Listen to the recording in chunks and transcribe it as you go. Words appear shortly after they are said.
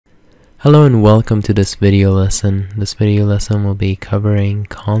Hello and welcome to this video lesson. This video lesson will be covering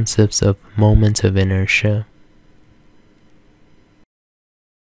concepts of moments of inertia.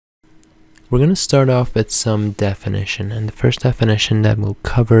 We're going to start off with some definition, and the first definition that we'll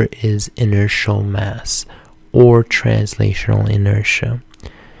cover is inertial mass or translational inertia.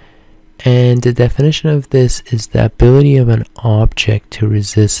 And the definition of this is the ability of an object to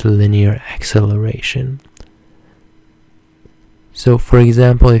resist linear acceleration. So for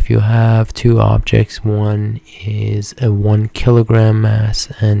example, if you have two objects, one is a 1 kilogram mass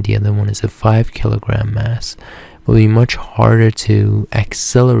and the other one is a 5 kilogram mass, it will be much harder to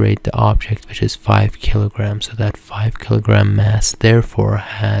accelerate the object which is 5 kilograms. So that 5 kilogram mass therefore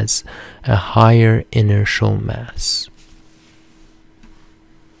has a higher inertial mass.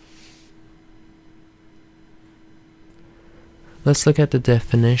 Let's look at the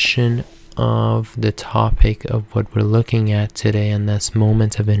definition of the topic of what we're looking at today, and that's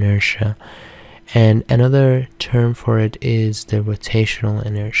moment of inertia. And another term for it is the rotational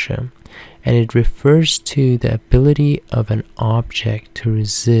inertia, and it refers to the ability of an object to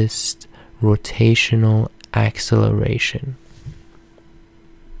resist rotational acceleration.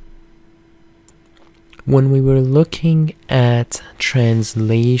 When we were looking at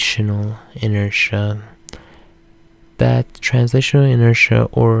translational inertia, that translational inertia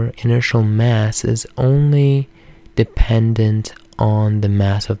or inertial mass is only dependent on the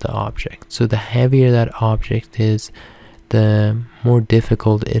mass of the object. So the heavier that object is, the more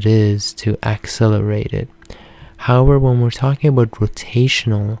difficult it is to accelerate it. However, when we're talking about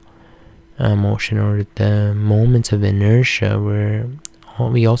rotational motion or the moments of inertia,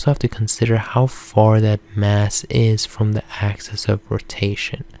 we also have to consider how far that mass is from the axis of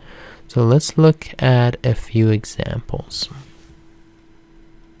rotation. So let's look at a few examples.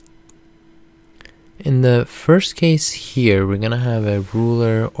 In the first case here, we're going to have a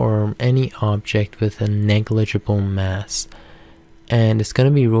ruler or any object with a negligible mass, and it's going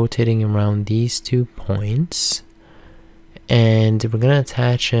to be rotating around these 2 points, and we're going to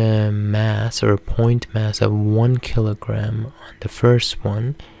attach a mass or a point mass of 1 kilogram on the first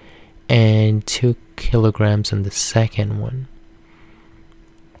one and 2 kilograms on the second one.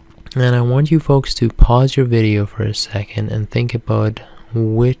 And I want you folks to pause your video for a second and think about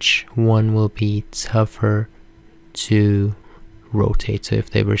which one will be tougher to rotate. So if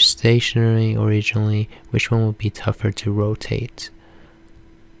they were stationary originally, which one will be tougher to rotate?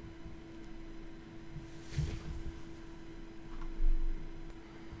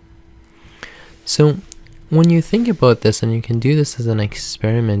 So when you think about this, and you can do this as an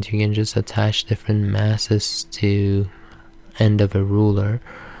experiment, you can just attach different masses to end of a ruler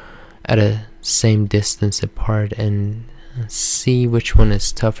at a same distance apart and see which one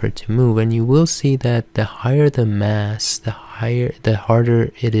is tougher to move, and you will see that the higher the mass, the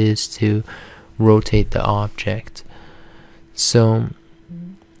harder it is to rotate the object. So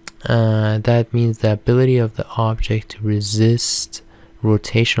that means the ability of the object to resist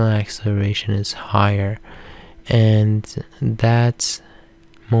rotational acceleration is higher, and that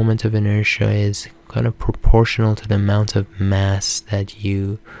moment of inertia is kind of proportional to the amount of mass that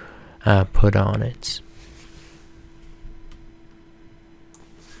you put on it.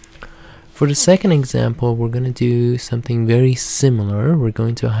 For the second example, we're going to do something very similar. We're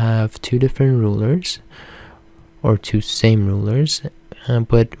going to have two different rulers, or two same rulers,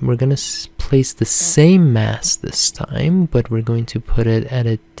 but we're going to place the same mass this time, but we're going to put it at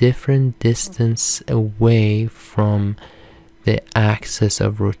a different distance away from the axis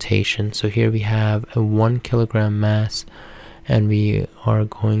of rotation. So here we have a 1 kilogram mass, and we are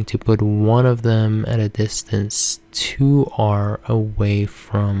going to put one of them at a distance 2r away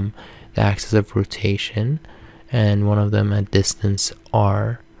from the axis of rotation, and one of them at distance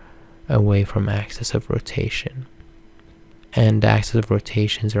r away from axis of rotation. And the axis of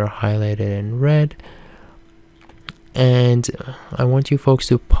rotations are highlighted in red. And I want you folks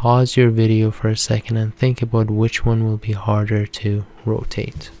to pause your video for a second and think about which one will be harder to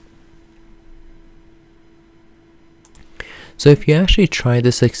rotate. So if you actually try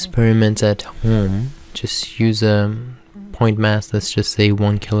this experiment at home, just use a point mass, let's just say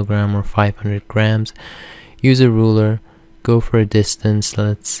 1 kilogram or 500 grams, use a ruler, go for a distance,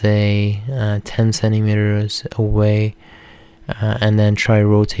 let's say 10 centimeters away, and then try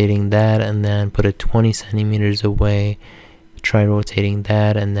rotating that, and then put it 20 centimeters away, try rotating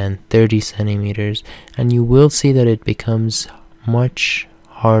that, and then 30 centimeters, and you will see that it becomes much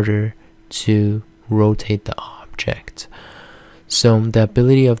harder to rotate the object. So the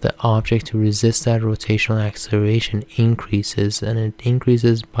ability of the object to resist that rotational acceleration increases, and it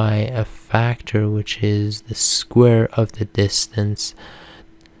increases by a factor which is the square of the distance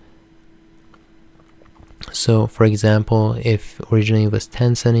So for example, if originally it was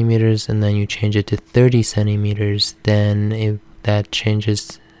 10 centimeters and then you change it to 30 centimeters, then that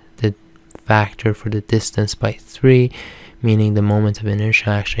changes the factor for the distance by 3, meaning the moment of inertia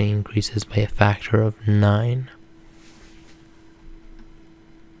actually increases by a factor of 9.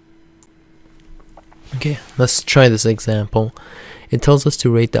 Okay, let's try this example. It tells us to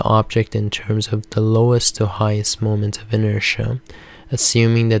rate the object in terms of the lowest to highest moment of inertia,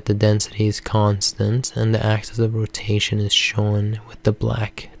 assuming that the density is constant and the axis of rotation is shown with the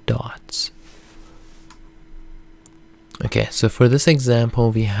black dots. Okay, so for this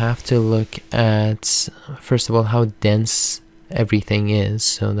example, we have to look at, first of all, how dense everything is.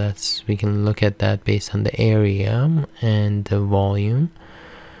 So we can look at that based on the area and the volume.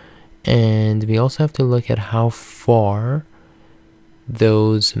 And we also have to look at how far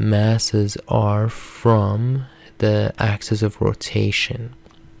those masses are from the axis of rotation.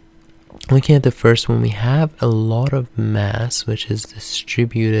 Looking at the first one, we have a lot of mass which is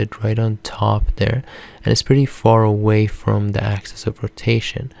distributed right on top there, and it's pretty far away from the axis of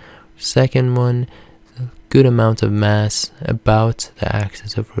rotation. Second one, a good amount of mass about the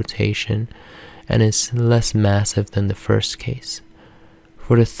axis of rotation, and it's less massive than the first case.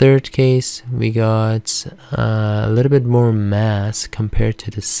 For the third case, we got a little bit more mass compared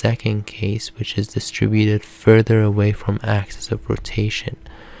to the second case, which is distributed further away from axis of rotation.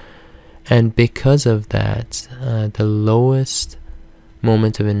 And because of that, the lowest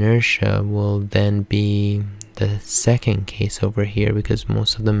moment of inertia will then be the second case over here, because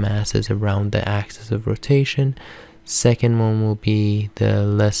most of the mass is around the axis of rotation. Second one will be the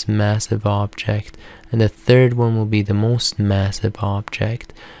less massive object, and the third one will be the most massive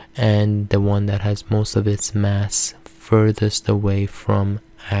object, and the one that has most of its mass furthest away from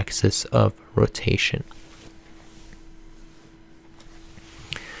axis of rotation.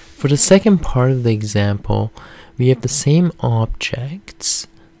 For the second part of the example, we have the same objects.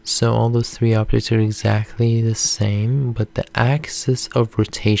 So all those three objects are exactly the same, but the axis of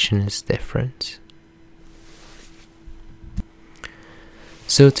rotation is different.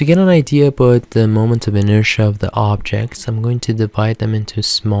 So to get an idea about the moment of inertia of the objects, I'm going to divide them into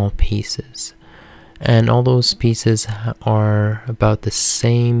small pieces. And all those pieces are about the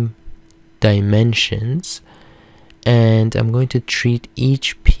same dimensions. And I'm going to treat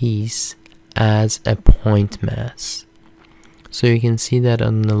each piece as a point mass. So you can see that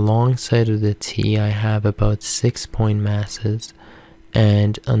on the long side of the T, I have about 6 point masses.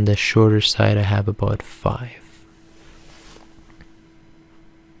 And on the shorter side, I have about 5.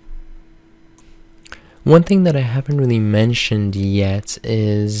 One thing that I haven't really mentioned yet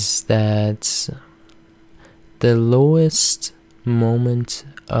is that the lowest moment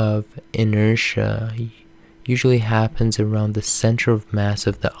of inertia usually happens around the center of mass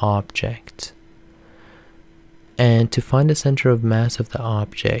of the object. And to find the center of mass of the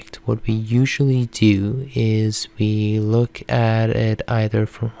object, what we usually do is we look at it either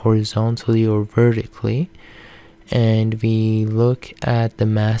from horizontally or vertically, and we look at the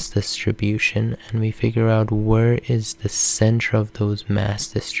mass distribution and we figure out where is the center of those mass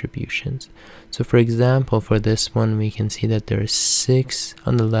distributions. So for example, for this one, we can see that there is 6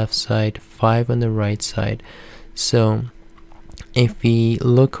 on the left side, 5 on the right side. So if we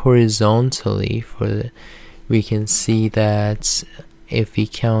look horizontally we can see that if we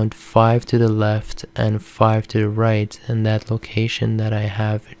count 5 to the left and 5 to the right, and that location that I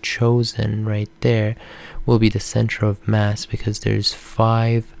have chosen right there will be the center of mass, because there's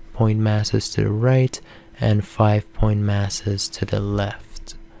 5 point masses to the right and 5 point masses to the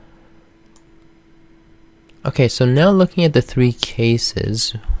left. Okay, so now looking at the 3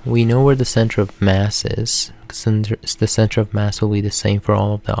 cases, we know where the center of mass is. The center of mass will be the same for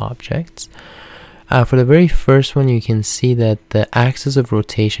all of the objects. For the very first one, you can see that the axis of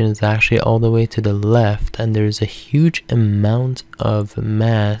rotation is actually all the way to the left, and there's a huge amount of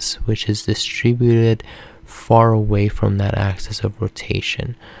mass which is distributed far away from that axis of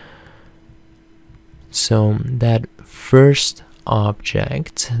rotation. So that first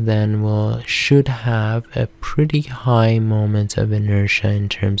object then should have a pretty high moment of inertia in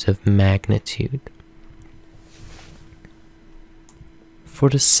terms of magnitude. For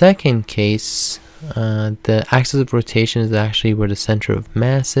the second case, the axis of rotation is actually where the center of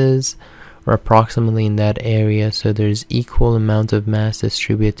mass is, or approximately in that area, so there's equal amount of mass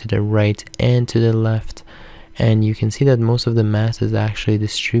distributed to the right and to the left, and you can see that most of the mass is actually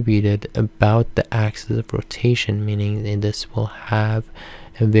distributed about the axis of rotation, meaning that this will have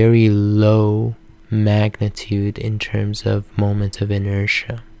a very low magnitude in terms of moment of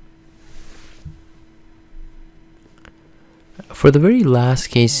inertia. For the very last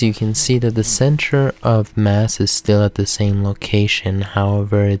case, you can see that the center of mass is still at the same location.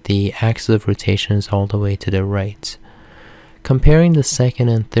 However, the axis of rotation is all the way to the right. Comparing the second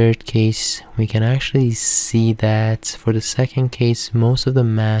and third case, we can actually see that for the second case, most of the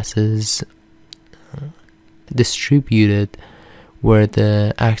mass is distributed where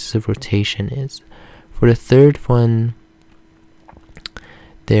the axis of rotation is. For the third one,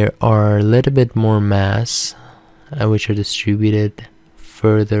 there are a little bit more mass which are distributed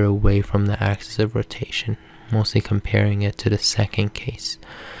further away from the axis of rotation, mostly comparing it to the second case.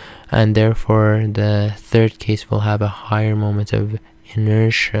 And therefore the third case will have a higher moment of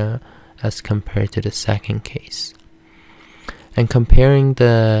inertia as compared to the second case. And comparing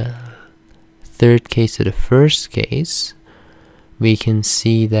the third case to the first case, we can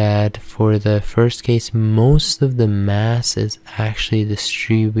see that for the first case, most of the mass is actually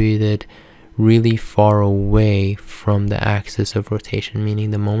distributed really far away from the axis of rotation,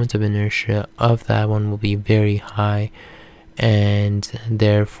 meaning the moment of inertia of that one will be very high, and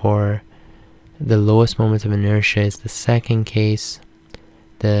therefore the lowest moment of inertia is the second case.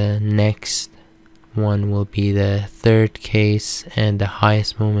 The next one will be the third case, and the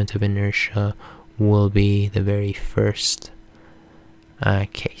highest moment of inertia will be the very first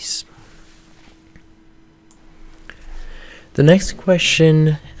case. The next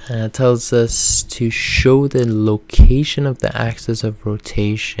question tells us to show the location of the axis of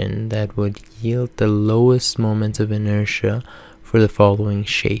rotation that would yield the lowest moment of inertia for the following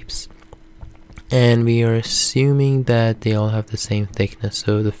shapes. And we are assuming that they all have the same thickness.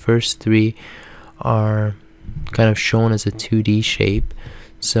 So the first three are kind of shown as a 2D shape.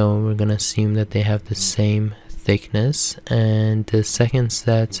 So we're going to assume that they have the same thickness. And the second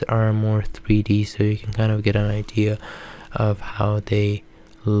sets are more 3D, so you can kind of get an idea of how they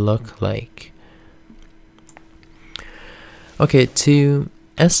look like. Okay, to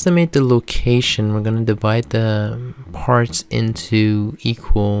estimate the location, we're going to divide the parts into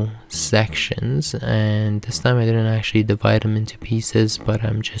equal sections, and this time I didn't actually divide them into pieces, but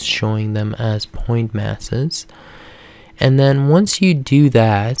I'm just showing them as point masses. And then once you do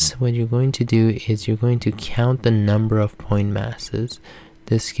that, what you're going to do is you're going to count the number of point masses. In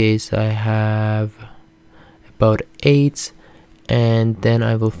this case I have about 8, and then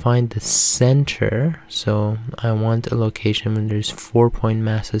I will find the center. So I want a location when there's 4 point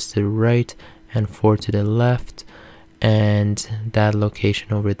masses to the right and 4 to the left, and that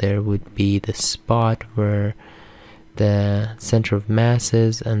location over there would be the spot where the center of mass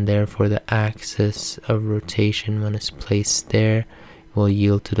is, and therefore the axis of rotation, when it's placed there, will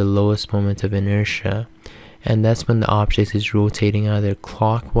yield to the lowest moment of inertia, and that's when the object is rotating either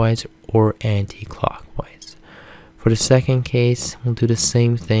clockwise or anti-clockwise. For the second case, we'll do the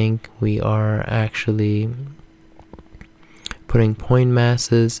same thing. We are actually putting point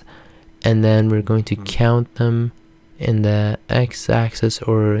masses, and then we're going to count them in the x-axis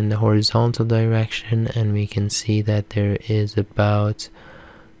or in the horizontal direction, and we can see that there is about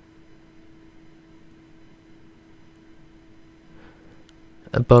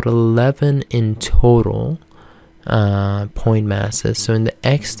about 11 in total point masses. So in the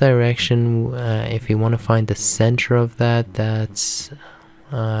x direction, if you want to find the center of that,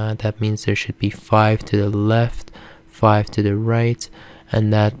 that means there should be 5 to the left, 5 to the right,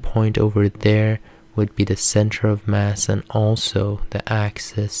 and that point over there would be the center of mass and also the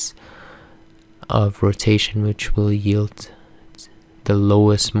axis of rotation, which will yield the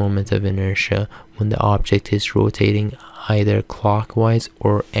lowest moment of inertia when the object is rotating either clockwise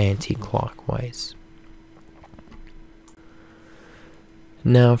or anti-clockwise.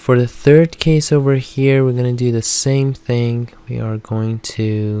 Now for the third case over here, we're going to do the same thing. We are going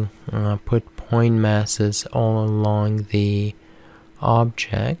to put point masses all along the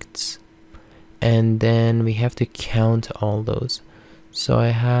objects, and then we have to count all those. So I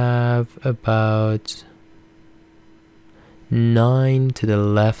have about 9 to the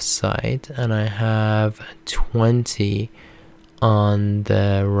left side, and I have 20 on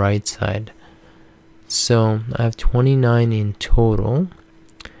the right side. So I have 29 in total.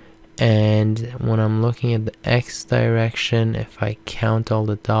 And when I'm looking at the x direction, if I count all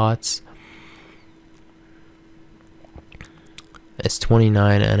the dots, it's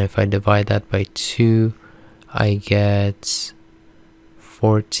 29, and if I divide that by 2, I get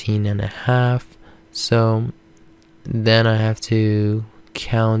 14 and a half. So then I have to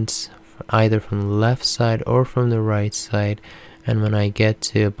count either from the left side or from the right side, and when I get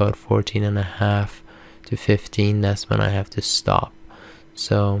to about 14 and a half to 15, that's when I have to stop.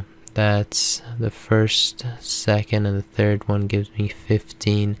 So that's the first, second, and the third one gives me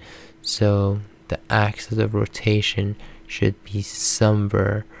 15. So the axis of rotation should be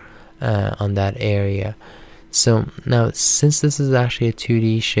somewhere on that area. So now, since this is actually a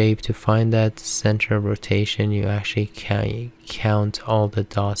 2D shape, to find that center of rotation, you actually count all the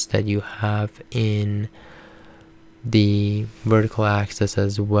dots that you have in the vertical axis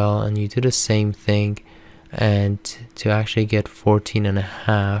as well, and you do the same thing. And to actually get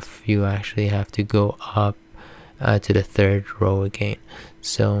 14.5, you actually have to go up to the third row again.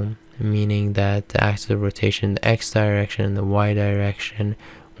 So meaning that the axis of rotation, the x direction and the y direction,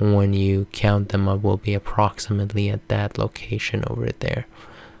 when you count them up, will be approximately at that location over there.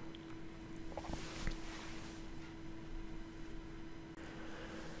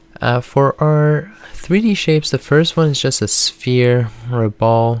 For our 3D shapes, the first one is just a sphere or a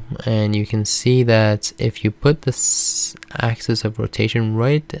ball, and you can see that if you put this axis of rotation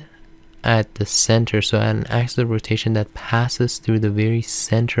right at the center, so at an axis of rotation that passes through the very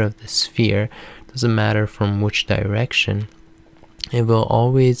center of the sphere, doesn't matter from which direction, it will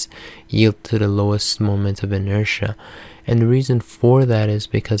always yield to the lowest moment of inertia. And the reason for that is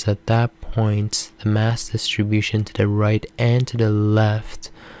because at that point, the mass distribution to the right and to the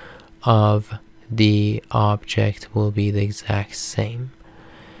left of the object will be the exact same.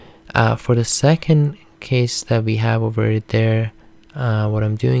 For the second case that we have over there, what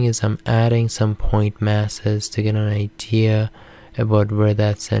I'm doing is I'm adding some point masses to get an idea about where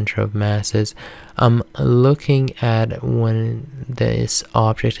that center of mass is. I'm looking at when this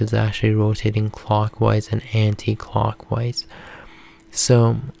object is actually rotating clockwise and anti-clockwise.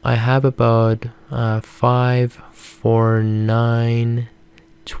 So I have about 5, 4, 9,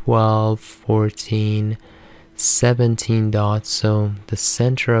 12, 14, 17 dots. So the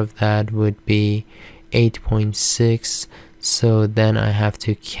center of that would be 8.6. So then I have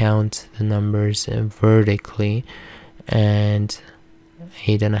to count the numbers vertically, and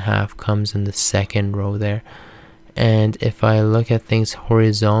 8.5 comes in the second row there. And if I look at things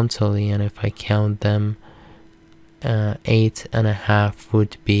horizontally, and if I count them, 8.5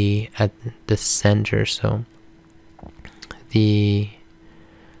 would be at the center. So the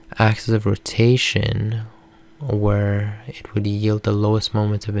axis of rotation, where it would yield the lowest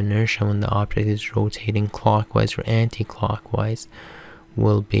moment of inertia when the object is rotating clockwise or anti-clockwise,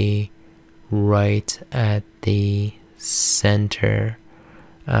 will be right at the center,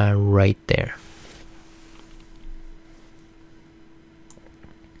 right there.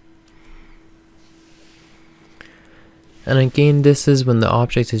 And again, this is when the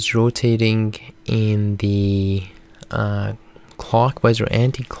object is rotating in the clockwise or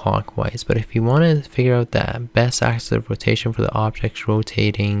anti-clockwise. But if you want to figure out the best axis of rotation for the object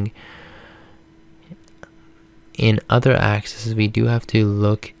rotating in other axes, we do have to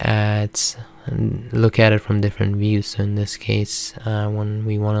look at it from different views. So in this case, when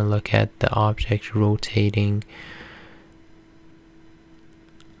we want to look at the object rotating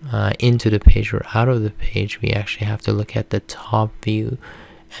into the page or out of the page, we actually have to look at the top view.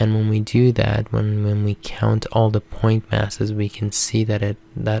 And when we do that, when we count all the point masses, we can see that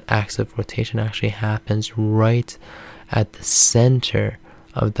that axis of rotation actually happens right at the center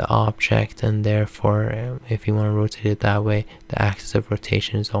of the object, and therefore if you want to rotate it that way, the axis of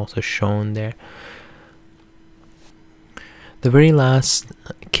rotation is also shown there. The very last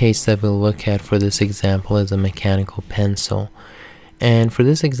case that we'll look at for this example is a mechanical pencil. And for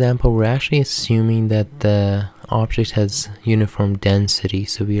this example, we're actually assuming that the object has uniform density.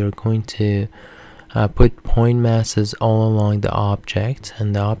 So we are going to put point masses all along the object,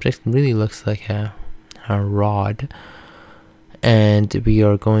 and the object really looks like a rod. And we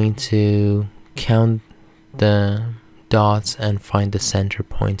are going to count the dots and find the center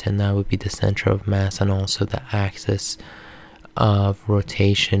point, and that would be the center of mass and also the axis of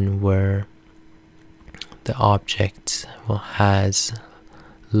rotation where the object has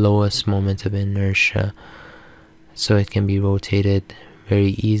lowest moment of inertia, so it can be rotated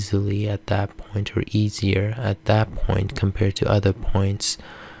very easily at that point, or easier at that point compared to other points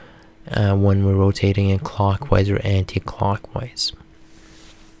when we're rotating it clockwise or anti-clockwise.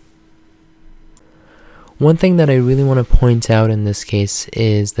 One thing that I really want to point out in this case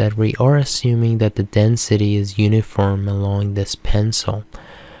is that we are assuming that the density is uniform along this pencil.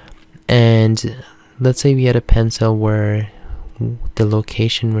 And let's say we had a pencil where the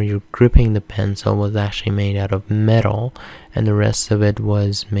location where you're gripping the pencil was actually made out of metal, and the rest of it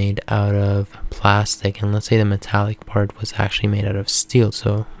was made out of plastic. And let's say the metallic part was actually made out of steel,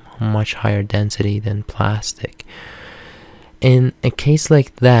 so much higher density than plastic. In a case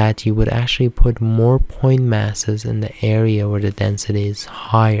like that, you would actually put more point masses in the area where the density is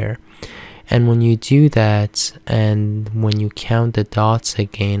higher. And when you do that, and when you count the dots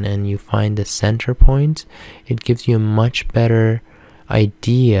again and you find the center point, it gives you a much better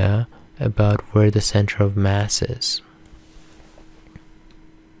idea about where the center of mass is.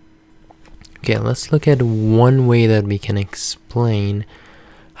 Okay, let's look at one way that we can explain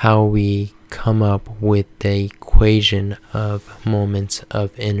how we come up with the equation of moments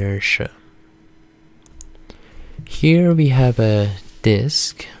of inertia. Here we have a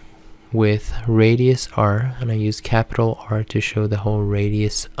disk with radius r, and I use capital R to show the whole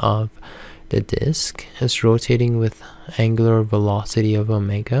radius of the disk. It's rotating with angular velocity of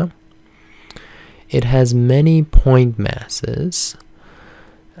omega. It has many point masses,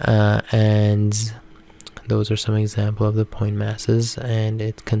 and those are some example of the point masses, and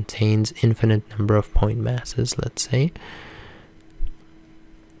it contains infinite number of point masses, let's say.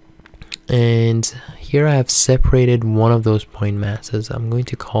 And here I have separated one of those point masses. I'm going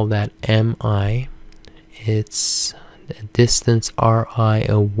to call that mi. It's the distance ri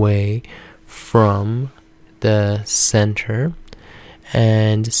away from the center,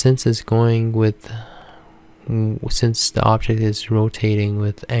 and since it's going with since the object is rotating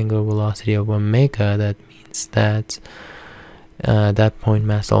with angular velocity of omega, that means that that point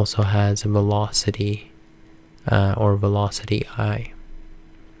mass also has a velocity or velocity I.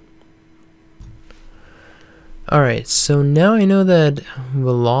 Alright, so now I know that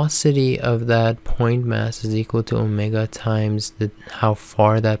velocity of that point mass is equal to omega times how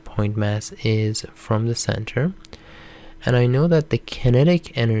far that point mass is from the center. And I know that the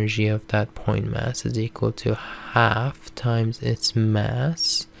kinetic energy of that point mass is equal to half times its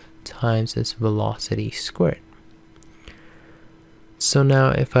mass times its velocity squared. So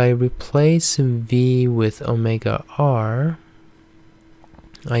now if I replace v with omega r,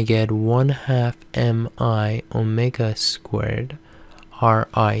 I get 1/2 mi omega squared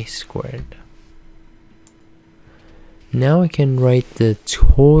ri squared. Now I can write the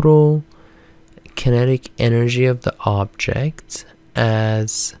total kinetic energy of the object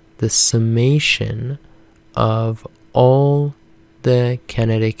as the summation of all the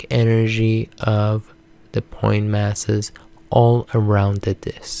kinetic energy of the point masses all around the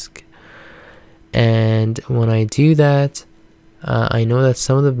disk. And when I do that, I know that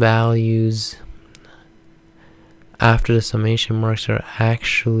some of the values after the summation marks are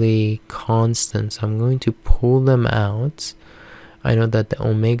actually constant, so I'm going to pull them out. I know that the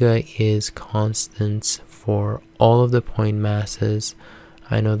omega is constant for all of the point masses.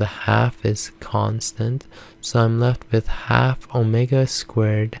 I know the half is constant, so I'm left with half omega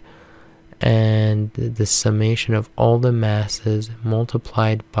squared and the summation of all the masses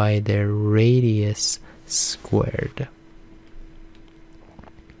multiplied by their radius squared.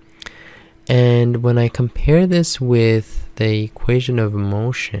 And when I compare this with the equation of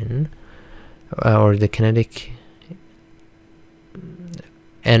motion, or the kinetic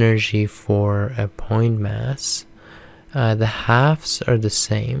energy for a point mass, the halves are the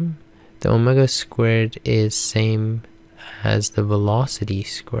same. The omega squared is same as the velocity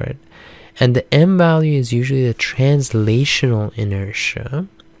squared, and the m value is usually the translational inertia,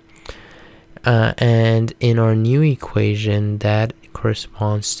 and in our new equation that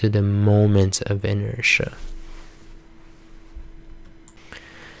corresponds to the moment of inertia.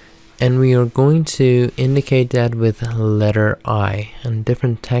 And we are going to indicate that with letter I, and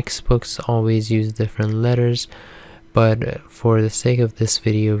different textbooks always use different letters, but for the sake of this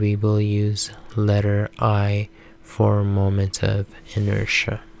video we will use letter I for moment of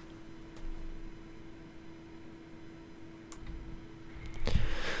inertia.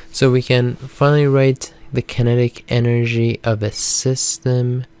 So we can finally write the kinetic energy of a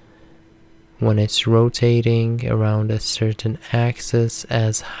system when it's rotating around a certain axis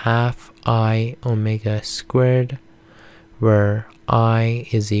as half I omega squared, where I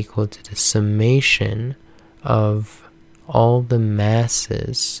is equal to the summation of all the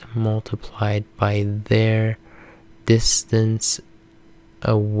masses multiplied by their distance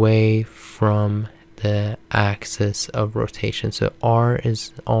away from the axis of rotation. So R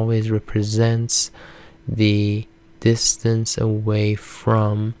is always represents the distance away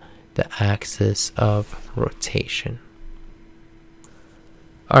from the axis of rotation.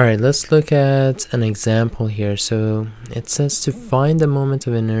 Alright, let's look at an example here. So it says to find the moment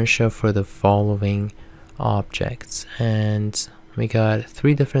of inertia for the following objects, and we got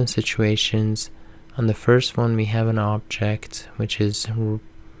three different situations. On the first one we have an object which is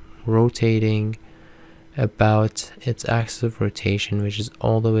rotating about its axis of rotation, which is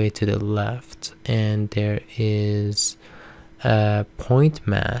all the way to the left, and there is a point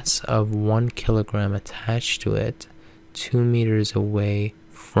mass of 1 kilogram attached to it 2 meters away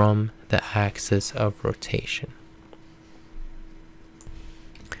from the axis of rotation.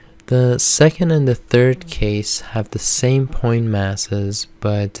 The second and the third case have the same point masses,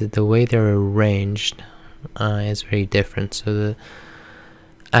 but the way they're arranged is very different. So the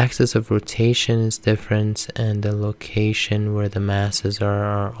axis of rotation is different, and the location where the masses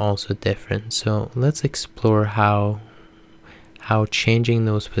are also different. So let's explore how changing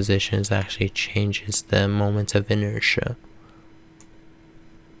those positions actually changes the moment of inertia.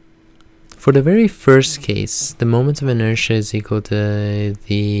 For the very first case, the moment of inertia is equal to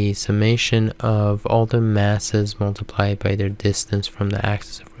the summation of all the masses multiplied by their distance from the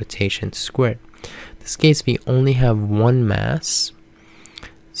axis of rotation squared. In this case, we only have one mass,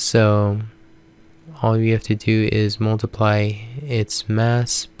 so all we have to do is multiply its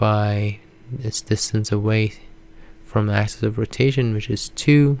mass by its distance away from the axis of rotation, which is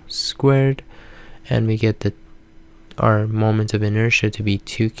 2 squared, and we get our moment of inertia to be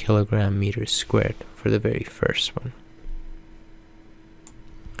 2 kilogram meters squared for the very first one.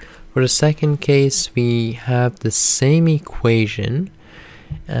 For the second case, we have the same equation,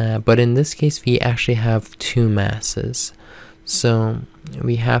 but in this case we actually have two masses, so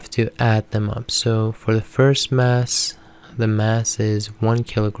we have to add them up. So for the first mass, the mass is 1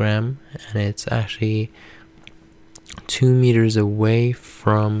 kilogram, and it's actually 2 meters away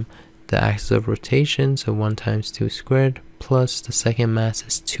from the axis of rotation, so 1 times 2 squared, plus the second mass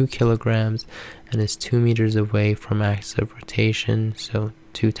is 2 kilograms and is 2 meters away from axis of rotation, so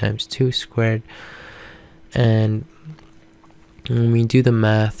 2 times 2 squared. And when we do the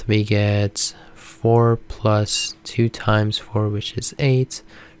math, we get 4 plus 2 times 4, which is 8,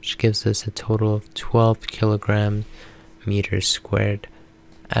 which gives us a total of 12 kilogram meters squared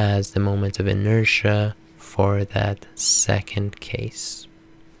as the moment of inertia for that second case.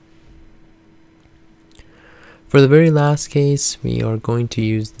 For the very last case, we are going to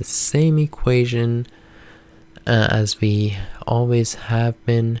use the same equation as we always have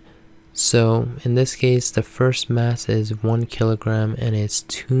been. So in this case, the first mass is 1 kilogram and it's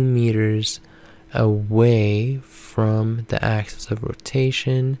 2 meters away from the axis of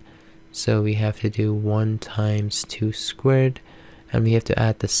rotation. So we have to do 1 times 2 squared, and we have to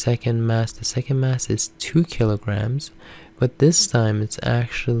add the second mass. The second mass is 2 kilograms, but this time it's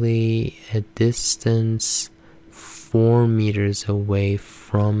actually a distance 4 meters away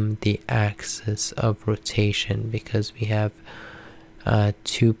from the axis of rotation, because we have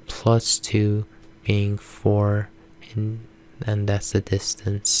 2 plus 2 being 4, and that's the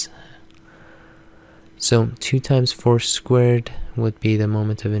distance. So 2 times 4 squared would be the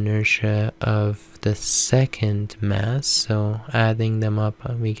moment of inertia of the second mass. So adding them up,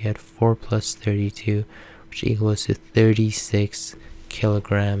 we get 4 plus 32, which equals to 36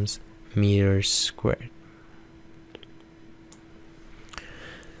 kilograms meters squared.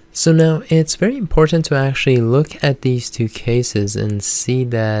 So now it's very important to actually look at these two cases and see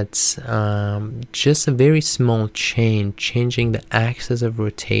that just a very small change, changing the axis of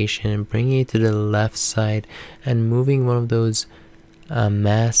rotation and bringing it to the left side and moving one of those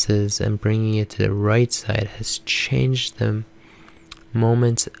masses and bringing it to the right side, has changed the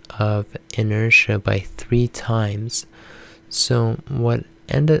moment of inertia by 3 times. So what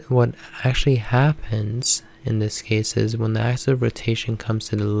actually happens in this case is when the axis of rotation comes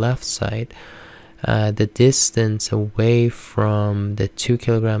to the left side, the distance away from the 2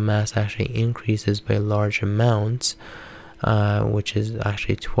 kilogram mass actually increases by large amounts, which is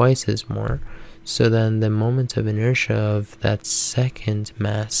actually twice as more. So then the moment of inertia of that second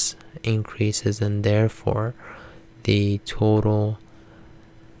mass increases, and therefore the total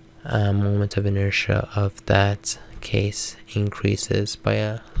moment of inertia of that case increases by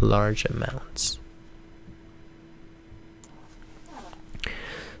a large amount.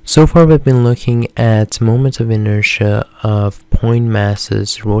 So far we've been looking at moments of inertia of point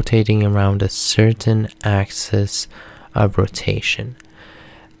masses rotating around a certain axis of rotation.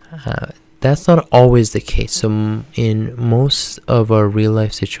 That's not always the case. So in most of our real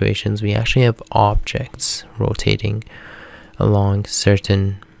life situations, we actually have objects rotating along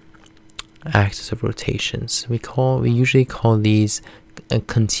certain axis of rotations. We usually call these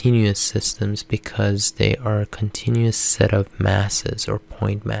continuous systems because they are a continuous set of masses or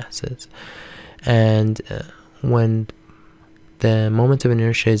point masses. And when the moment of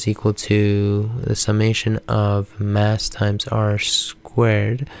inertia is equal to the summation of mass times r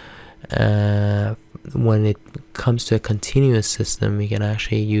squared, when it comes to a continuous system, we can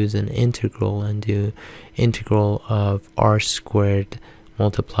actually use an integral and do integral of r squared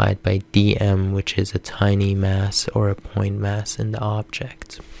multiplied by dm, which is a tiny mass or a point mass in the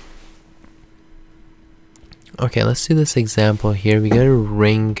object. Okay, let's do this example here. We got a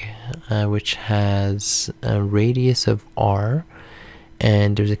ring which has a radius of r,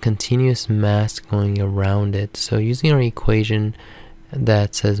 and there's a continuous mass going around it. So using our equation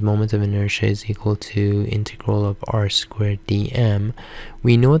that says moment of inertia is equal to integral of r squared dm,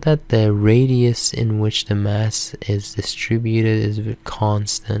 we know that the radius in which the mass is distributed is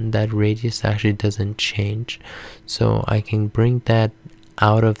constant. That radius actually doesn't change. So I can bring that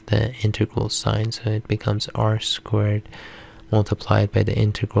out of the integral sign, so it becomes r squared multiplied by the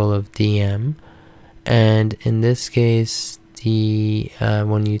integral of dm. And in this case,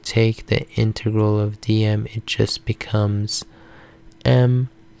 when you take the integral of dm, it just becomes m,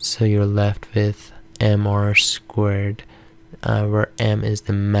 so you're left with mr squared, where m is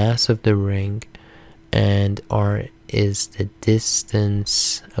the mass of the ring and r is the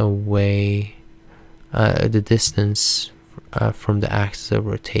distance away, the distance from the axis of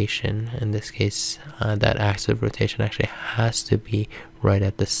rotation. In this case, that axis of rotation actually has to be right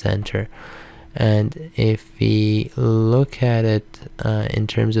at the center. And if we look at it in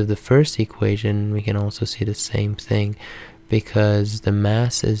terms of the first equation, we can also see the same thing, because the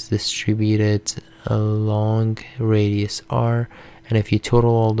mass is distributed along radius r, and if you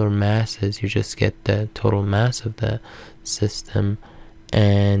total all their masses, you just get the total mass of the system,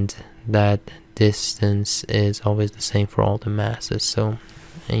 and that distance is always the same for all the masses. So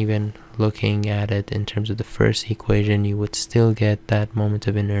even looking at it in terms of the first equation, you would still get that moment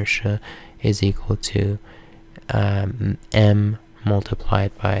of inertia is equal to m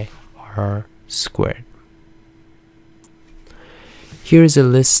multiplied by r squared. Here is a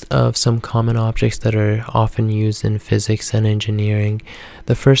list of some common objects that are often used in physics and engineering.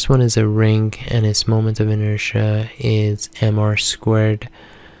 The first one is a ring, and its moment of inertia is mr squared,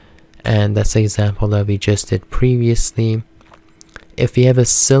 and that's the example that we just did previously. If we have a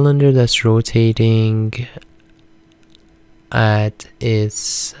cylinder that's rotating at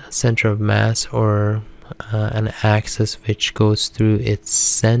its center of mass, or an axis which goes through its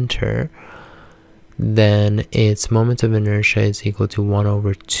center, then its moment of inertia is equal to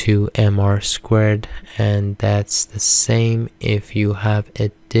 1/2 mr squared, and that's the same if you have a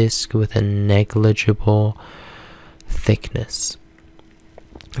disk with a negligible thickness.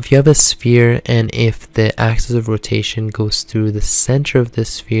 If you have a sphere, and if the axis of rotation goes through the center of the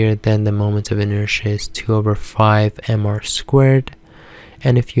sphere, then the moment of inertia is 2/5 mr squared.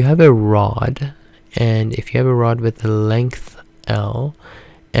 And if you have a rod, with a length L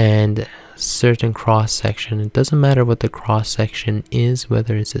and certain cross section, it doesn't matter what the cross section is,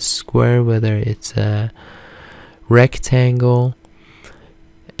 whether it's a square, whether it's a rectangle,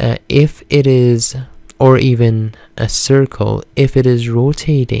 if it is, or even a circle, if it is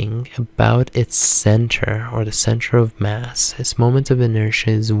rotating about its center, or the center of mass, its moment of inertia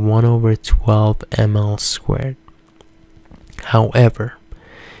is 1/12 ml squared. However,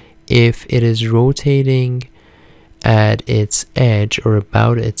 if it is rotating at its edge, or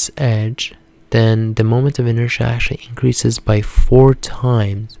about its edge, then the moment of inertia actually increases by 4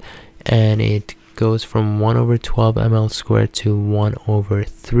 times, and it goes from 1/12 ml squared to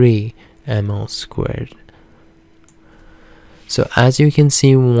 1/3 ml squared. So as you can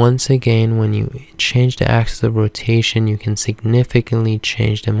see, once again, when you change the axis of rotation, you can significantly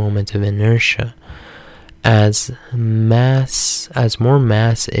change the moment of inertia. As more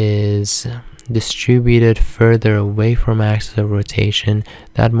mass is distributed further away from axis of rotation,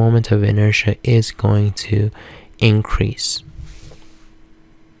 that moment of inertia is going to increase.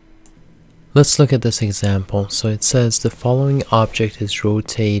 Let's look at this example. So it says the following object is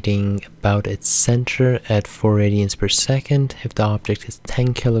rotating about its center at 4 radians per second. If the object is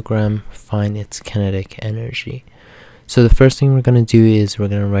 10 kilogram, find its kinetic energy. So the first thing we're going to do is we're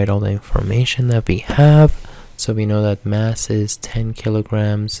going to write all the information that we have. So we know that mass is 10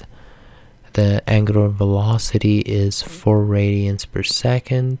 kilograms. The angular velocity is 4 radians per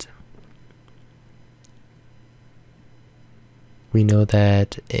second. We know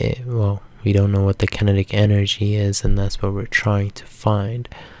that, we don't know what the kinetic energy is, and that's what we're trying to find.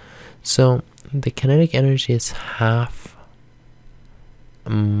 So the kinetic energy is half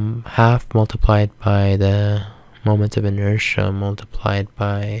multiplied by the moment of inertia multiplied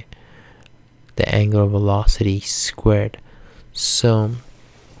by the angular velocity squared. So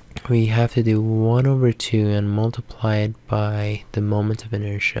we have to do 1/2 and multiply it by the moment of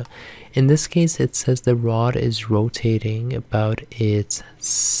inertia. In this case, it says the rod is rotating about its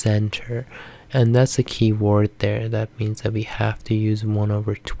center, and that's a key word there. That means that we have to use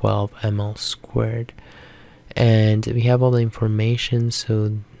 1/12 ml squared, and we have all the information,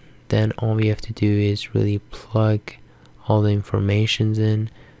 so then all we have to do is really plug all the informations in,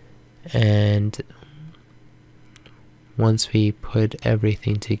 and once we put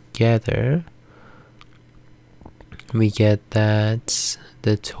everything together, we get that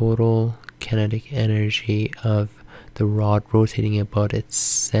the total kinetic energy of the rod rotating about its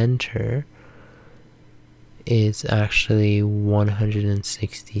center is actually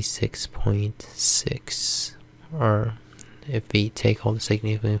 166.6, or if we take all the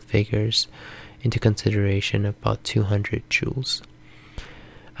significant figures into consideration, about 200 joules.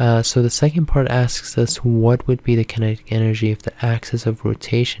 So the second part asks us what would be the kinetic energy if the axis of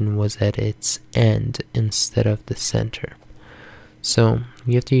rotation was at its end instead of the center. So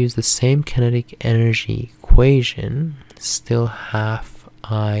we have to use the same kinetic energy equation, still half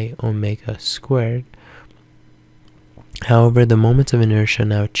I omega squared. However, the moment of inertia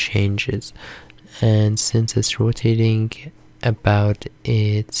now changes, and since it's rotating about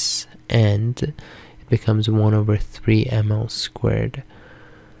its end, it becomes 1 over 3 ml squared.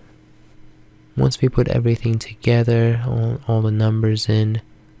 Once we put everything together, all the numbers in,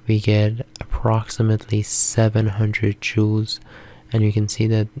 we get approximately 700 joules, and you can see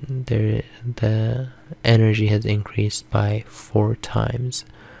that the energy has increased by 4 times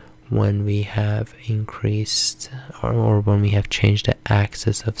when we have increased or when we have changed the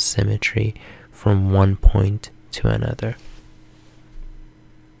axis of symmetry from one point to another.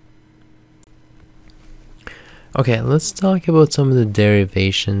 Okay, let's talk about some of the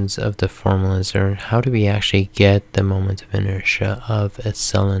derivations of the formulas, or how do we actually get the moment of inertia of a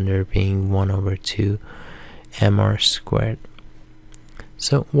cylinder being 1 over 2 mr squared.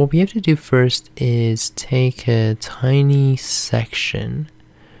 So what we have to do first is take a tiny section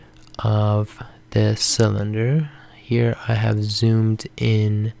of the cylinder. Here I have zoomed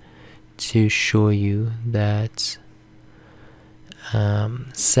in to show you that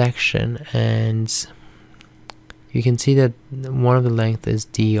section, and you can see that one of the length is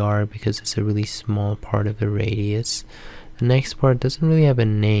dr because it's a really small part of the radius. The next part doesn't really have a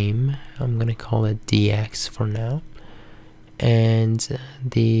name. I'm going to call it dx for now. And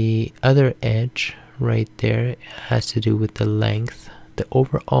the other edge right there has to do with the length. The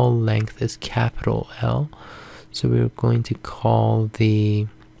overall length is capital L. So we're going to call the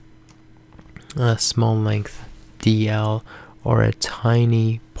small length dl, or a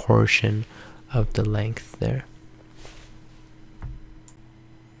tiny portion of the length there.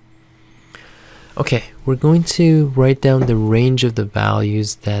 Okay, we're going to write down the range of the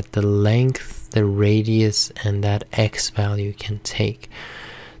values that the length, the radius, and that x value can take.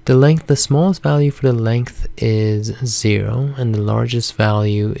 The length, the smallest value for the length is 0, and the largest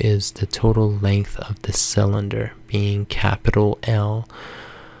value is the total length of the cylinder, being capital L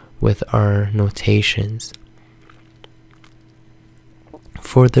with our notations.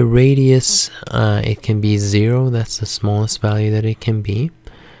 For the radius, it can be 0, that's the smallest value that it can be.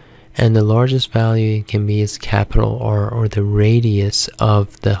 And the largest value it can be is capital R, or the radius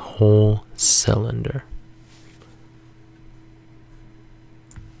of the whole cylinder.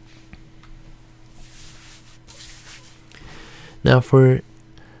 Now for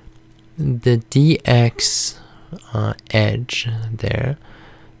the dx edge there,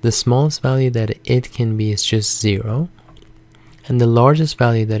 the smallest value that it can be is just 0. And the largest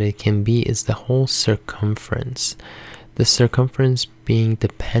value that it can be is the whole circumference. The circumference being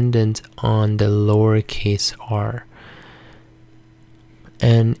dependent on the lowercase r.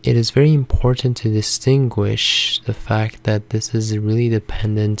 And it is very important to distinguish the fact that this is really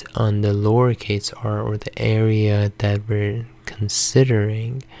dependent on the lowercase r, or the area that we're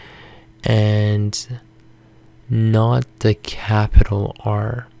considering, and not the capital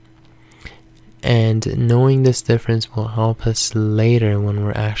R. And knowing this difference will help us later when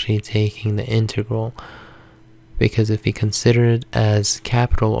we're actually taking the integral, because if we consider it as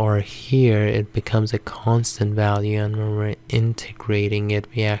capital R here, it becomes a constant value, and when we're integrating it,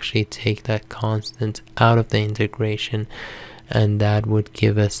 we actually take that constant out of the integration, and that would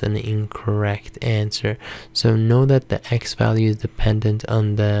give us an incorrect answer. So know that the x value is dependent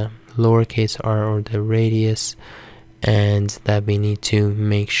on the lowercase r, or the radius, and that we need to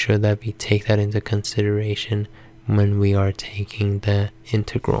make sure that we take that into consideration when we are taking the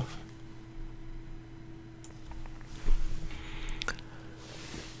integral.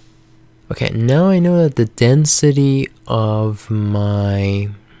 Okay, now I know that the density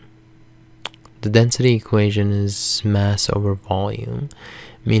equation is mass over volume,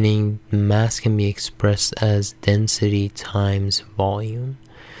 meaning mass can be expressed as density times volume.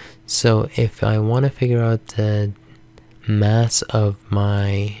 So if I want to figure out the mass of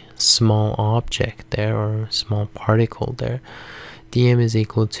my small object there, or small particle there, dm is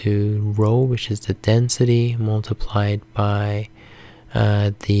equal to rho, which is the density, multiplied by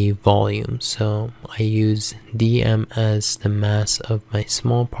the volume. So I use dm as the mass of my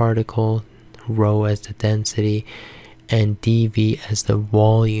small particle, rho as the density, and dv as the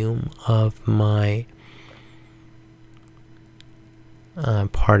volume of my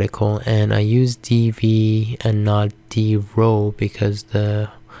particle. And I use dv and not d rho because the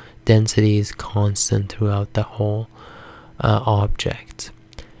density is constant throughout the whole object.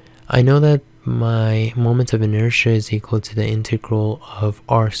 I know that my moment of inertia is equal to the integral of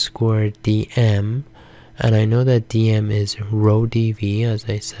r squared dm, and I know that dm is rho dv as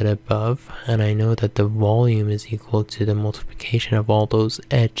I said above, and I know that the volume is equal to the multiplication of all those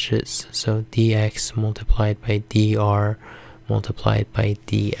edges, so dx multiplied by dr multiplied by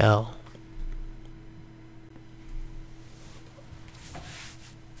dl.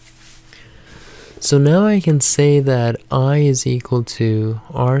 So now I can say that I is equal to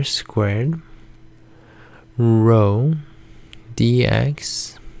r squared rho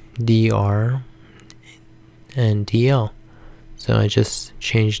dx dr and dl. So I just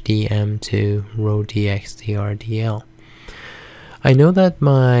changed dm to rho dx dr dl. I know that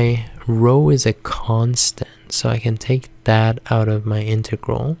my rho is a constant, so I can take that out of my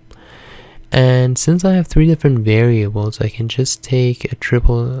integral. And since I have three different variables, I can just take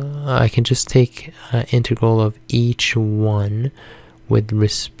integral of each one with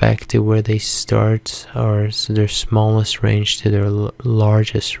respect to where they start, or so their smallest range to their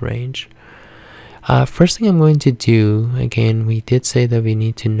largest range. First thing I'm going to do, again, we did say that we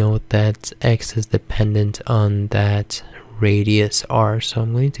need to note that x is dependent on that radius r, so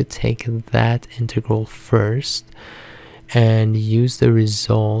I'm going to take that integral first and use the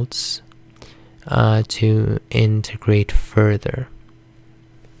results to integrate further.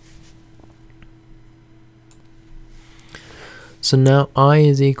 So now I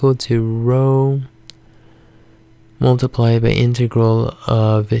is equal to rho multiplied by integral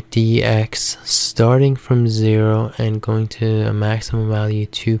of dx starting from 0 and going to a maximum value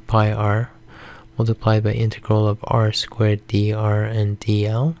 2 pi r multiplied by integral of r squared dr and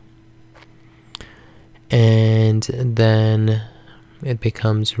dl. And then it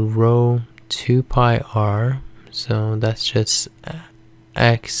becomes rho 2 pi r, so that's just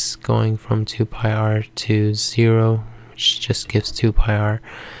x going from 2 pi r to 0, which just gives 2 pi r,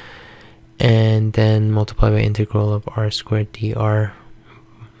 and then multiply by integral of r squared dr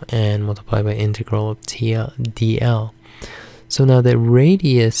and multiply by integral of dl. So now the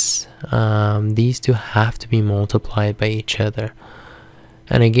radius, these two have to be multiplied by each other.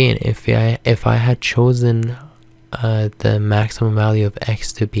 And again, if I had chosen the maximum value of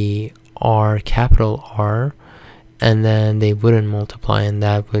x to be r, capital R, and then they wouldn't multiply, and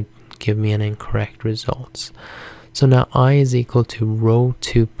that would give me an incorrect results. So now I is equal to rho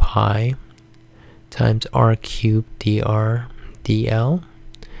 2 pi times r cubed dr dl.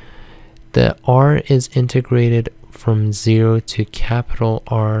 The r is integrated from 0 to capital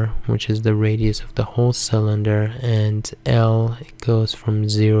R, which is the radius of the whole cylinder, and L goes from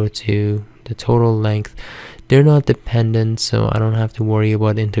 0 to the total length. They're not dependent, so I don't have to worry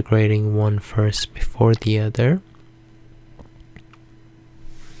about integrating one first before the other.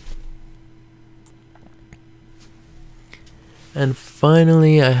 And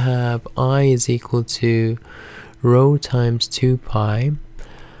finally, I have I is equal to rho times 2 pi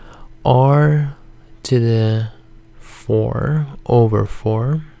r to the 4 over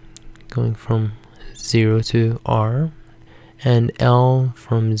 4, going from 0 to r, and L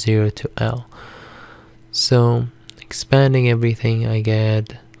from 0 to L. So expanding everything, I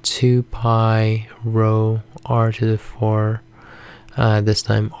get 2 pi rho r to the 4. This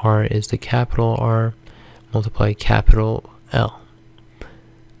time r is the capital R, multiply capital L.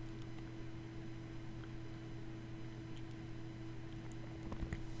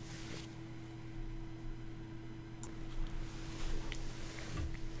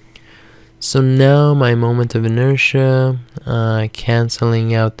 So now my moment of inertia,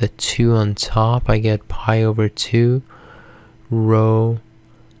 canceling out the 2 on top, I get pi over 2 rho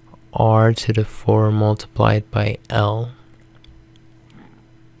r to the 4 multiplied by L.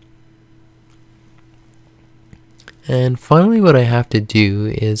 And finally, what I have to do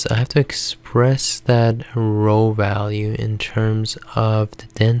is I have to express that rho value in terms of the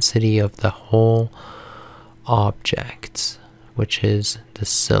density of the whole object, which is the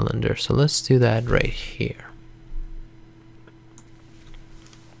cylinder. So let's do that right here.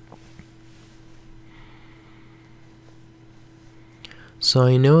 So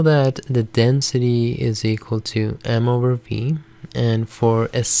I know that the density is equal to m over v, and for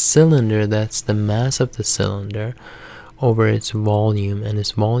a cylinder, that's the mass of the cylinder over its volume, and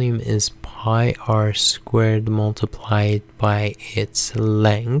its volume is pi r squared multiplied by its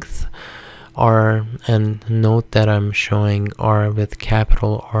length, r, and note that I'm showing r with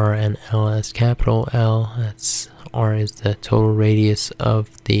capital R and L as capital L. That's r is the total radius of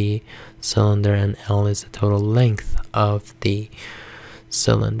the cylinder and L is the total length of the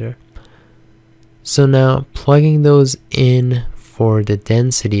cylinder. So now plugging those in for the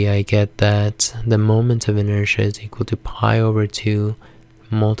density, I get that the moment of inertia is equal to pi over 2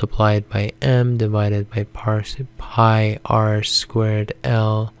 multiplied by m divided by pi r squared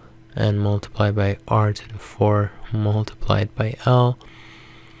L and multiplied by r to the 4 multiplied by L.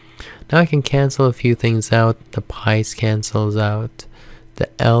 Now I can cancel a few things out. The pi's cancels out, the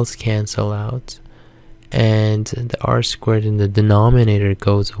L's cancel out, and the r squared in the denominator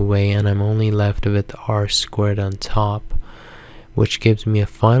goes away, and I'm only left with r squared on top, which gives me a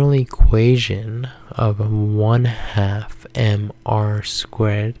final equation of 1/2 mr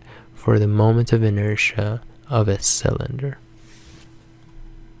squared for the moment of inertia of a cylinder.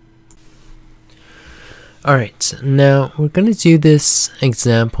 Alright, now we're going to do this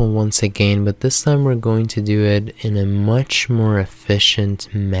example once again, but this time we're going to do it in a much more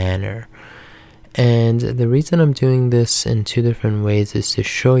efficient manner. And the reason I'm doing this in two different ways is to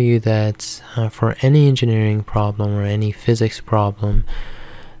show you that for any engineering problem or any physics problem,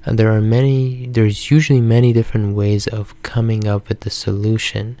 there's usually many different ways of coming up with the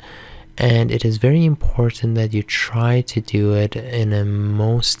solution. And it is very important that you try to do it in a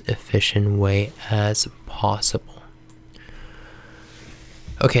most efficient way as possible.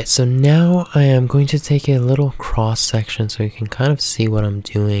 Okay, so now I am going to take a little cross section so you can kind of see what I'm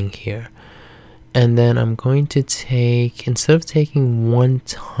doing here. And then I'm going to take, instead of taking one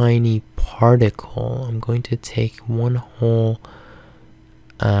tiny particle, I'm going to take one whole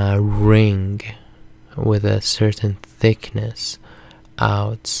ring with a certain thickness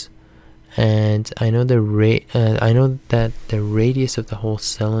out. And I know that the radius of the whole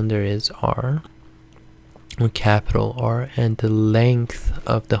cylinder is r, or capital R, and the length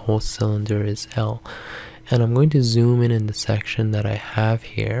of the whole cylinder is L. And I'm going to zoom in the section that I have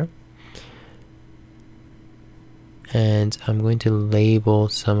here, and I'm going to label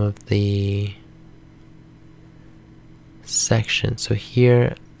some of the sections. So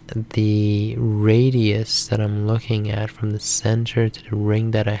here, the radius that I'm looking at from the center to the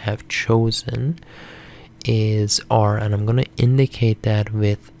ring that I have chosen is r, and I'm going to indicate that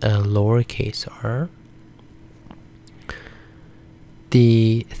with a lowercase r.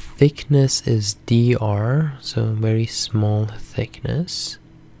 The thickness is dr, so very small thickness.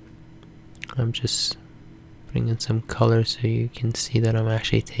 I'm just putting in some color so you can see that I'm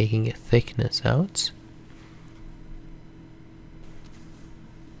actually taking a thickness out.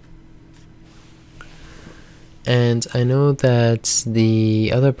 And I know that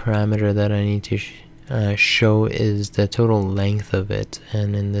the other parameter that I need to show is the total length of it,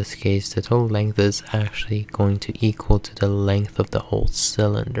 and in this case the total length is actually going to equal to the length of the whole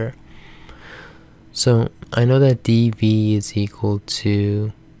cylinder. So I know that dV is equal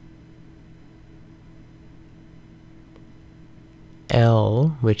to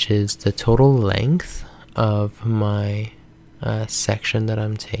L, which is the total length of my section that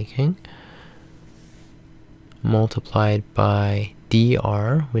I'm taking, multiplied by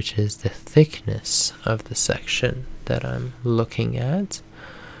dr, which is the thickness of the section that I'm looking at,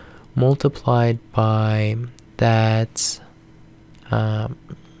 multiplied by that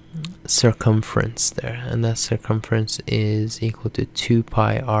circumference there, and that circumference is equal to 2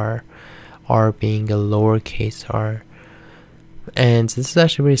 pi r, r being a lowercase r. And this is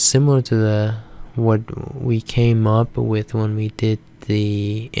actually very similar to what we came up with when we did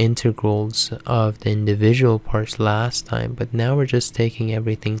the integrals of the individual parts last time, but now we're just taking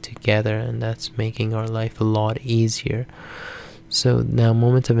everything together, and that's making our life a lot easier. So now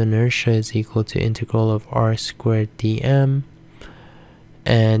moment of inertia is equal to integral of r squared dm,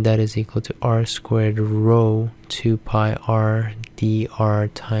 and that is equal to r squared rho 2 pi r dr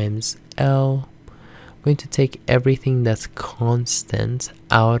times L. I'm going to take everything that's constant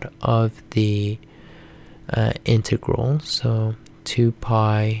out of the integral, so 2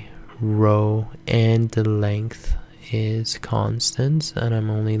 pi rho, and the length is constant, and I'm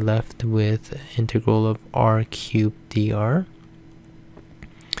only left with integral of r cubed dr.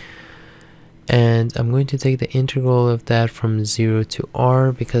 And I'm going to take the integral of that from 0 to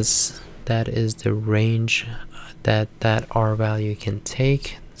r, because that is the range that r value can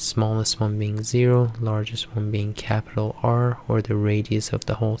take, smallest one being 0, largest one being capital R, or the radius of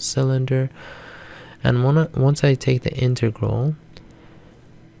the whole cylinder. And once I take the integral,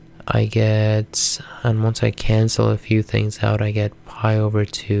 I get, and once I cancel a few things out, I get pi over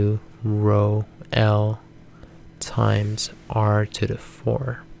 2 rho L times r to the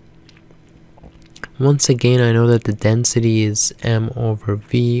 4. Once again, I know that the density is m over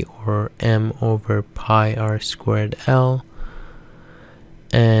v, or m over pi r squared L.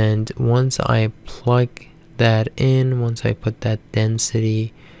 And once I plug that in, once I put that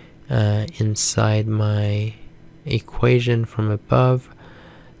density inside my equation from above,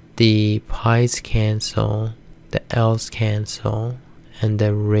 the pi's cancel, the l's cancel, and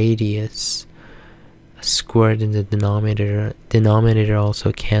the radius squared in the denominator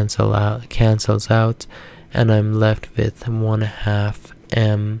also cancels out, and I'm left with 1/2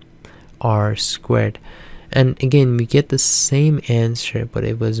 m r squared. And again, we get the same answer, but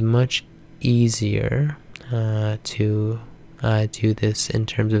it was much easier to do this in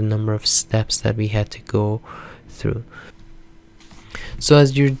terms of number of steps that we had to go through. So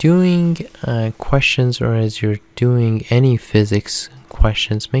as you're doing questions, or as you're doing any physics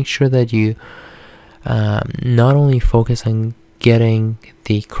questions, make sure that you not only focus on getting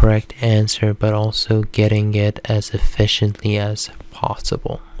the correct answer, but also getting it as efficiently as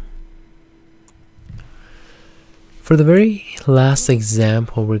possible. For the very last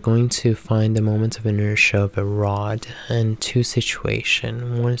example, we're going to find the moment of inertia of a rod in two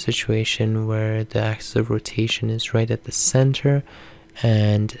situations. One situation where the axis of rotation is right at the center,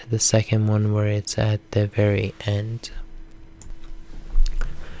 and the second one where it's at the very end.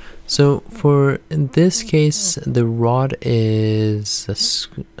 So for this case, the rod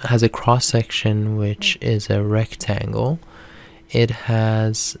has a cross section which is a rectangle. It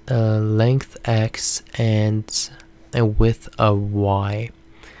has a length x and a width of y.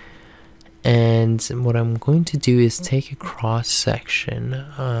 And what I'm going to do is take a cross section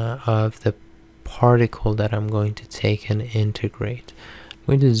of the particle that I'm going to take and integrate. I'm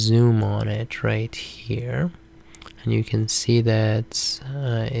going to zoom on it right here, and you can see that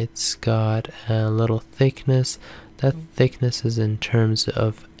it's got a little thickness. That thickness is in terms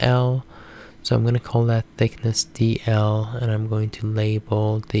of L, so I'm going to call that thickness dl, and I'm going to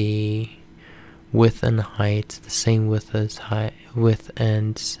label the width and height the same width as width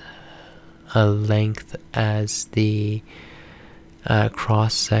and a length as the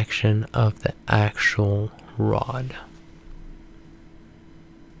cross section of the actual rod.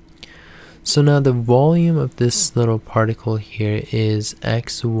 So now the volume of this little particle here is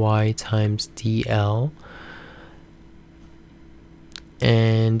xy times dl,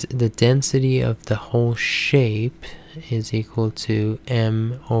 and the density of the whole shape is equal to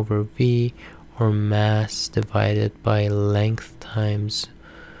m over v, or mass divided by length times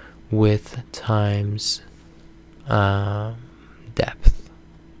width times depth.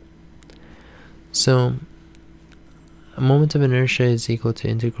 So a moment of inertia is equal to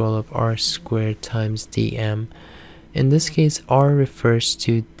integral of r squared times dm. In this case, r refers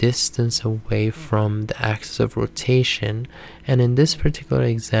to distance away from the axis of rotation, and in this particular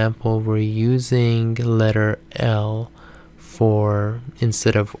example we're using letter L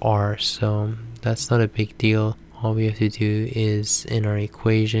instead of r, so that's not a big deal. All we have to do is, in our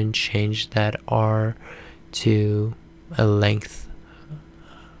equation, change that r to a length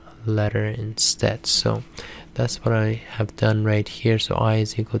letter instead. So that's what I have done right here. So I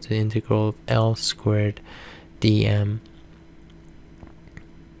is equal to the integral of L squared dm.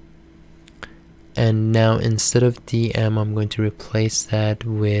 And now instead of dm, I'm going to replace that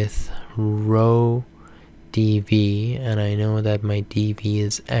with rho dv, and I know that my dv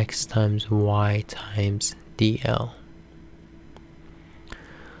is x times y times dl.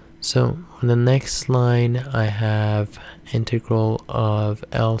 So on the next line I have integral of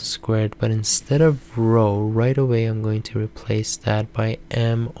L squared, but instead of rho, right away I'm going to replace that by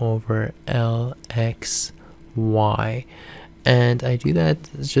m over Lx y, and I do that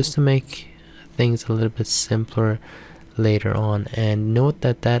just to make things a little bit simpler later on. And note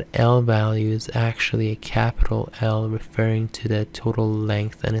that that L value is actually a capital L, referring to the total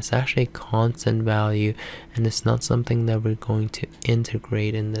length, and it's actually a constant value, and it's not something that we're going to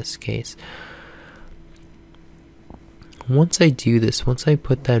integrate in this case. Once I do this, once I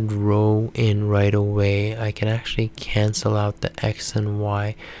put that rho in right away, I can actually cancel out the x and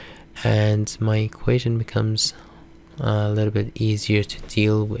y, and my equation becomes a little bit easier to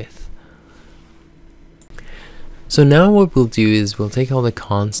deal with. So now what we'll do is we'll take all the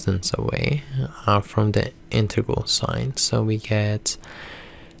constants away from the integral sign. So we get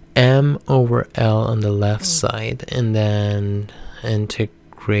m over L on the left side, and then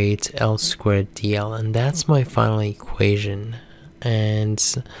integrate L squared dl, and that's my final equation. And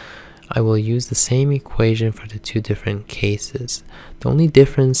I will use the same equation for the two different cases. The only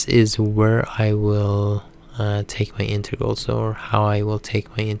difference is where I will take my integrals, or how I will take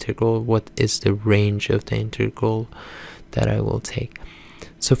my integral, what is the range of the integral that I will take.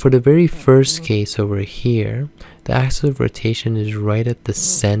 So for the very first case over here, the axis of rotation is right at the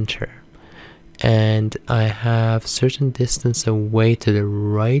center, and I have certain distance away to the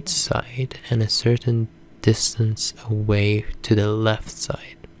right side and a certain distance away to the left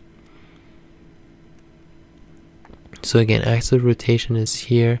side. So again, axis of rotation is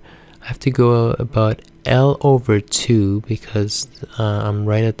here. I have to go about L over 2 because I'm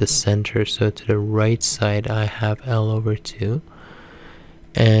right at the center. So to the right side, I have L over 2.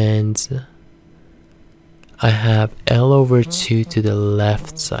 And I have L over 2 to the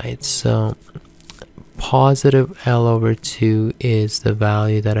left side. So positive L over 2 is the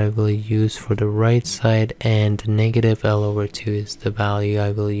value that I will use for the right side, and negative L over 2 is the value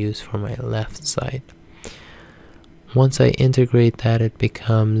I will use for my left side. Once I integrate that, it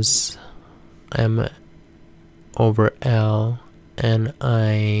becomes M over L, and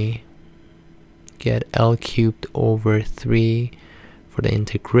I get L cubed over 3 for the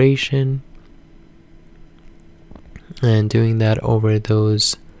integration. And doing that over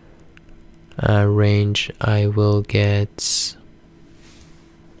those range, I will get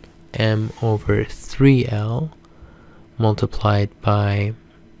M over 3L multiplied by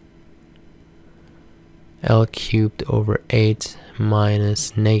L cubed over 8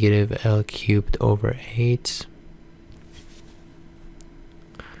 minus negative L cubed over 8.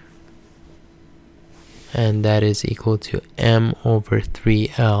 And that is equal to M over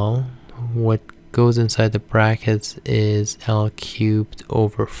 3L. What goes inside the brackets is L cubed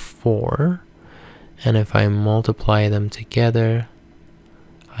over 4. And if I multiply them together,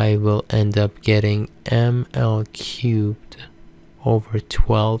 I will end up getting ML cubed over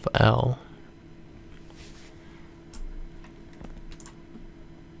 12L.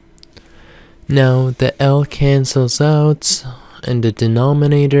 Now the L cancels out in the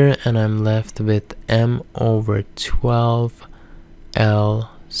denominator, and I'm left with M over 12L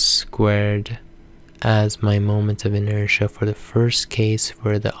squared as my moment of inertia for the first case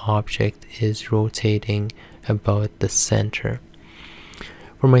where the object is rotating about the center.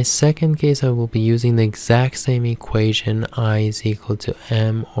 For my second case, I will be using the exact same equation, I is equal to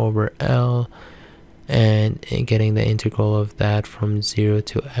M over L, and getting the integral of that from 0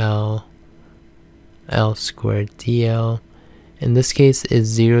 to L squared dl. In this case, is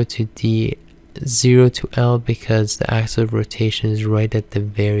 0 to L because the axis of rotation is right at the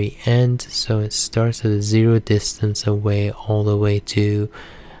very end, so it starts at a 0 distance away all the way to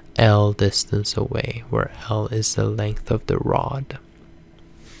L distance away, where L is the length of the rod.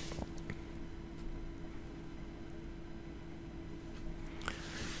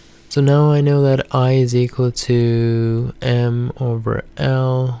 So now I know that I is equal to M over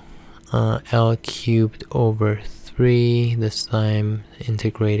L, L cubed over 3, this time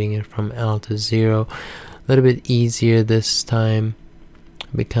integrating it from L to 0. A little bit easier this time,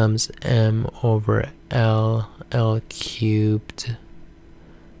 becomes M over L, L cubed,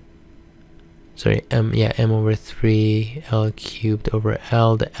 sorry, M over 3, L cubed over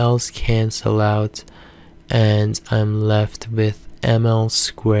L. The L's cancel out, and I'm left with ML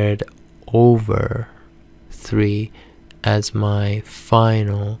squared over 3 as my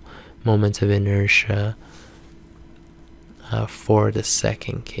final moment of inertia for the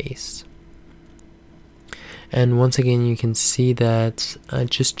second case. And once again, you can see that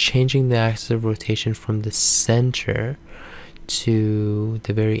just changing the axis of rotation from the center to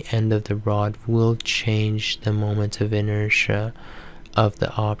the very end of the rod will change the moment of inertia of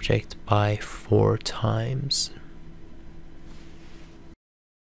the object by 4 times.